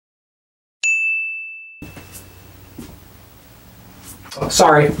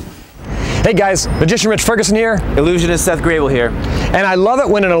Sorry. Hey guys, Magician Rich Ferguson here. Illusionist Seth here. And I love it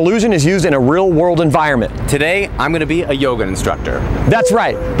when an illusion is used in a real world environment. Today, I'm gonna be a yoga instructor. That's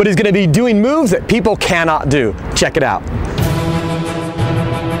right, but he's gonna be doing moves that people cannot do. Check it out.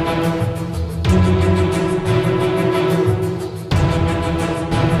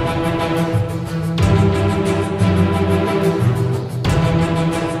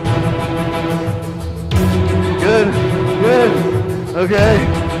 Good. Okay.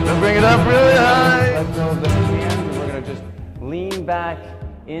 Now bring it up really high. Let go of the hands. We're gonna just lean back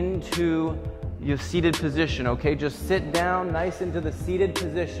into your seated position, okay? Just sit down nice into the seated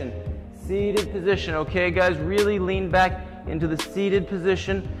position. Seated position, okay, guys? Really lean back into the seated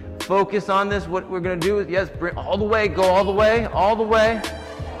position. Focus on this. What we're gonna do is, yes, bring all the way, go all the way, all the way,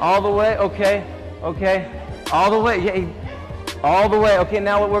 all the way, okay, okay, all the way, yeah, all the way. Okay,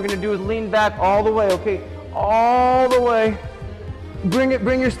 now what we're gonna do is lean back all the way, okay, all the way. Bring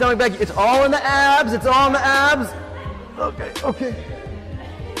your stomach back. It's all in the abs. It's all in the abs. Okay, okay.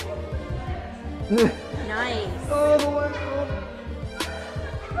 Nice. All the way.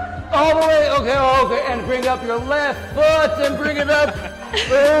 All the way. Okay, okay. And bring up your left foot and bring it up.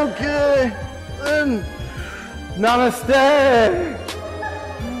 Okay. And namaste.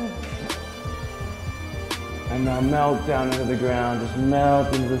 And now melt down into the ground. Just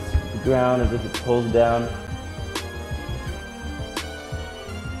melt into the ground as if it pulls down.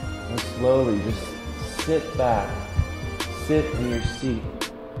 And slowly, just sit back. Sit in your seat.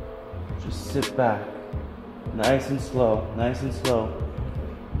 Just sit back. Nice and slow, nice and slow.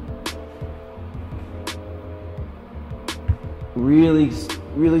 Really,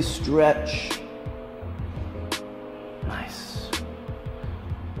 really stretch. Nice.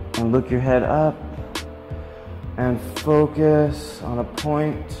 And look your head up and focus on a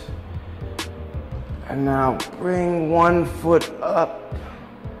point. And now bring one foot up.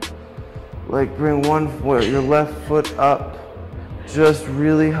 Like bring your left foot up, just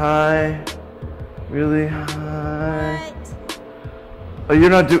really high, really high. What? Oh, you're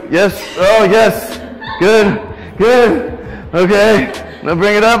not doing, yes, oh yes, good, good, okay. Now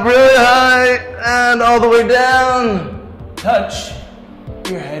bring it up really high and all the way down. Touch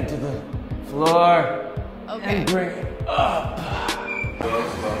your head to the floor and bring it up.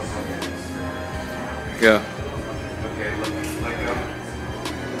 Go.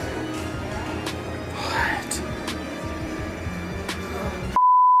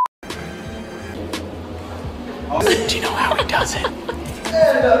 Do you know how he does it?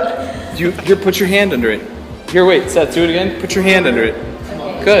 Here, put your hand under it. Here, wait, Seth, do it again. Put your hand under it.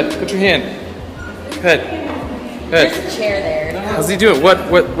 Good, put your hand. Good. Good. There's a chair there. How's he do it?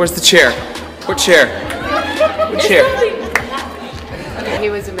 Where's the chair? What chair? What chair? He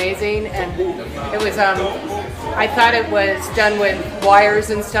was amazing, and it was, I thought it was done with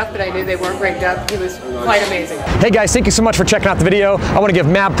wires and stuff, but I knew they weren't rigged up. He was quite amazing. Hey guys, thank you so much for checking out the video. I want to give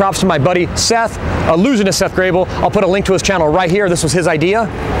mad props to my buddy Seth, Illusionist Seth Grable. I'll put a link to his channel right here. This was his idea.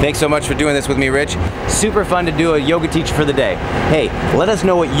 Thanks so much for doing this with me, Rich. Super fun to do a yoga teacher for the day. Hey, let us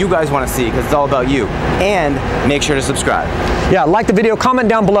know what you guys want to see, because it's all about you. And make sure to subscribe. Yeah, like the video, comment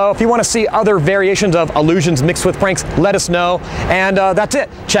down below. If you want to see other variations of illusions mixed with pranks, let us know. And that's it.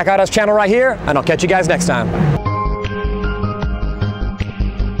 Check out his channel right here, and I'll catch you guys next time.